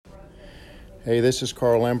Hey, this is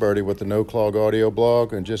Carl Lamberti with the No Clog Audio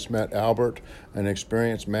Blog, and just met Albert, an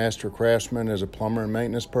experienced master craftsman as a plumber and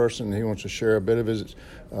maintenance person. He wants to share a bit of his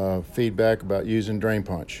feedback about using Drain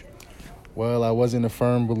Punch. Well, I wasn't a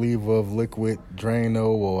firm believer of liquid Drano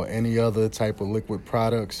or any other type of liquid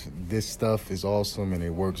products. This stuff is awesome and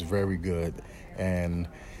it works very good, and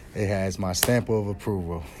it has my stamp of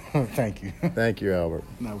approval. Thank you. Thank you, Albert.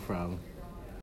 No problem.